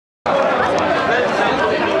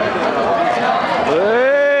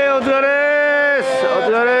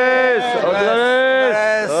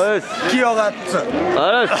清がつ。お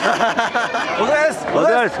疲れです。お疲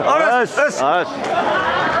れです。お疲れです。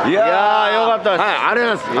いやー、よかったです。はい、あり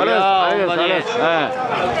がとうございます。ありがとうございます。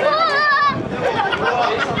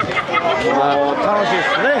楽しいです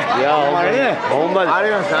ね。いや、ほんまにね。ほんまに。あり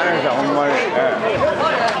がとうございます。ほんまに。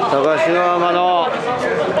高石浜の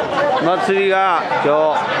祭りが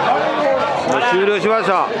今日終了しまし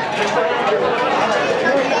た。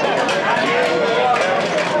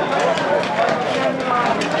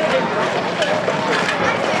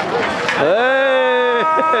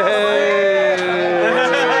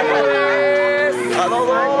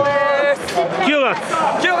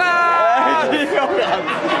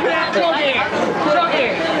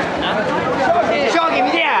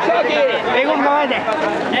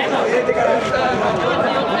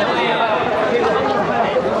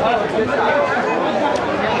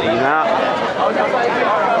いいな。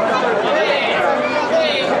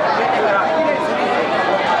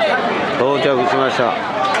到着しました。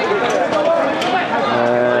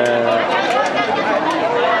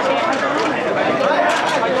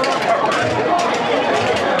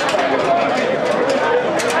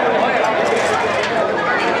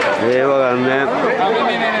令和元年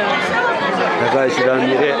高石だんじ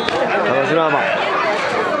り高石浜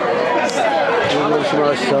登場し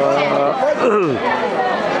ました。よ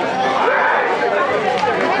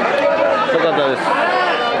かったです。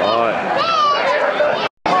はい。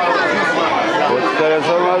お疲れ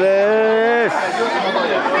様です。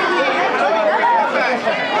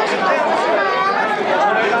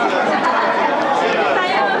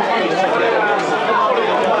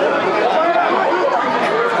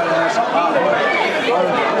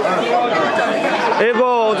英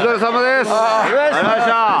語お疲れ様です。ありがとうございまし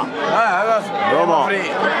た。どうも。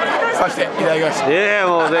させていただきました。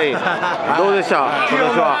もうぜひ。どうでした。今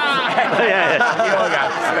年は。いやいや。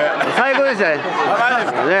最高でしたね。ね。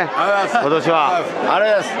今年は。あり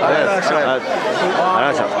がとうございます。ありがとうござい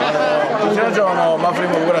ました。うちの町の祭り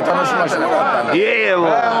も僕ら楽しませてもらったんで。いやいや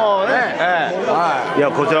もうね。いや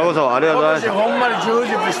こちらこそありがとうございます。ほんまに充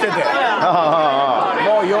実してて。も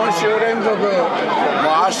う4週連続。も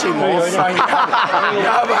う足もおっさんや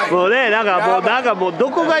ばい。もうねなんかもうど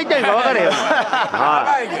こが痛いか分からへんよ。は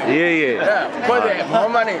い。いえいえ。これでほ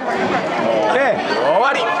んまに終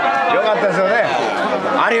わり。よかったですよね。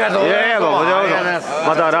ありがとうございます。いやいやもうこちらこそ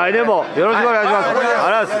また来年もよろしくお願いします。ありがと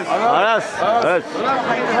うございます。あ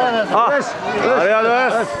りがとうござい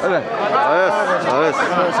ます。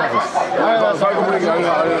最高ブレーキあり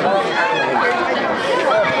がとうございます。最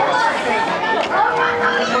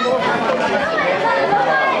高。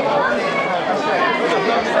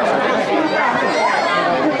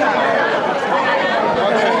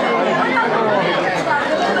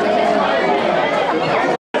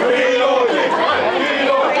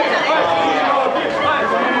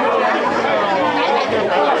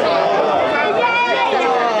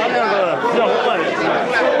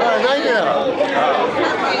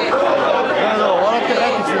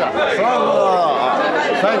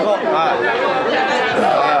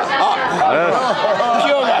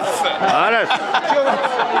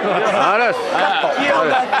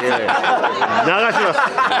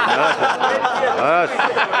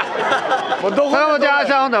坂本ちゃん、明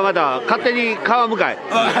日ほんならまた勝手に川向かい。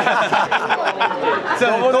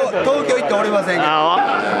東京行っておりませんけど。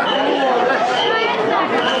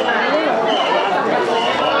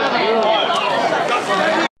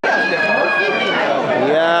い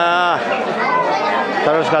や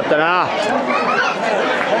ー、楽しかったな。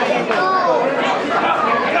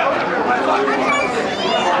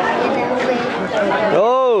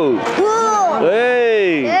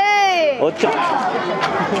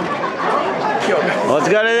お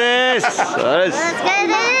疲れです。お疲れ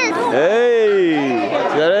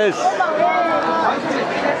です。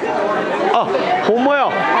あ、ほんまや。あ、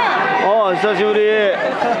久しぶり。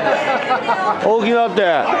大きなって。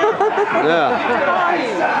ね。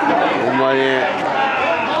ほんまに。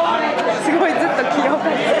すごいずっと清が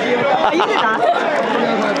言ってた。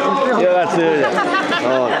清が強い。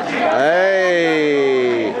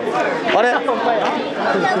あれ。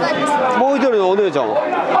もう一人のお姉ちゃんは。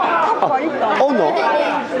おんの？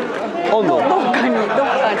どっかに。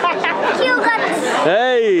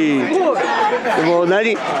もう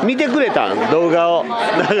見てくれたん動画を。だ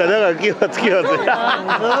から気がつきます。ずっと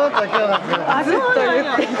言っ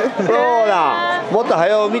てる。そうだ。もっと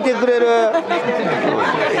早う見てくれる。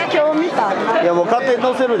今日見た。いやもう勝手に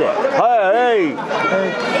載せるで。はい。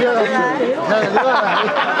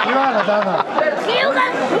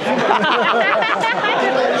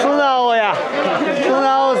素直や。素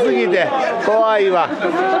直すぎて怖いわ。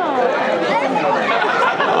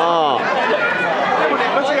ああ。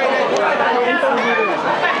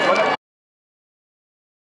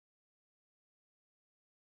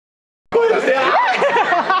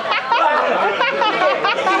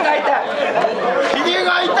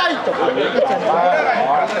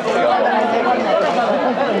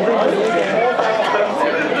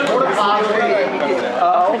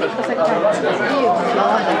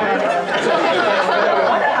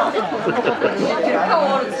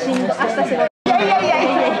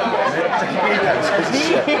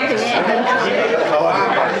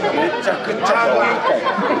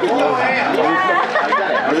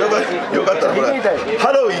よかったらこれ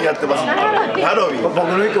ハロウィンやってます。ハロウィン。僕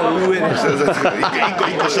の1個上です。1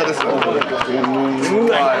個下です。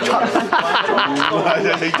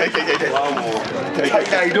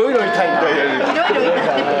痛い。いろいろ痛いな。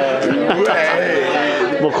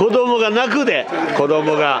もう子供が泣くで、子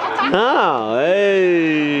供が。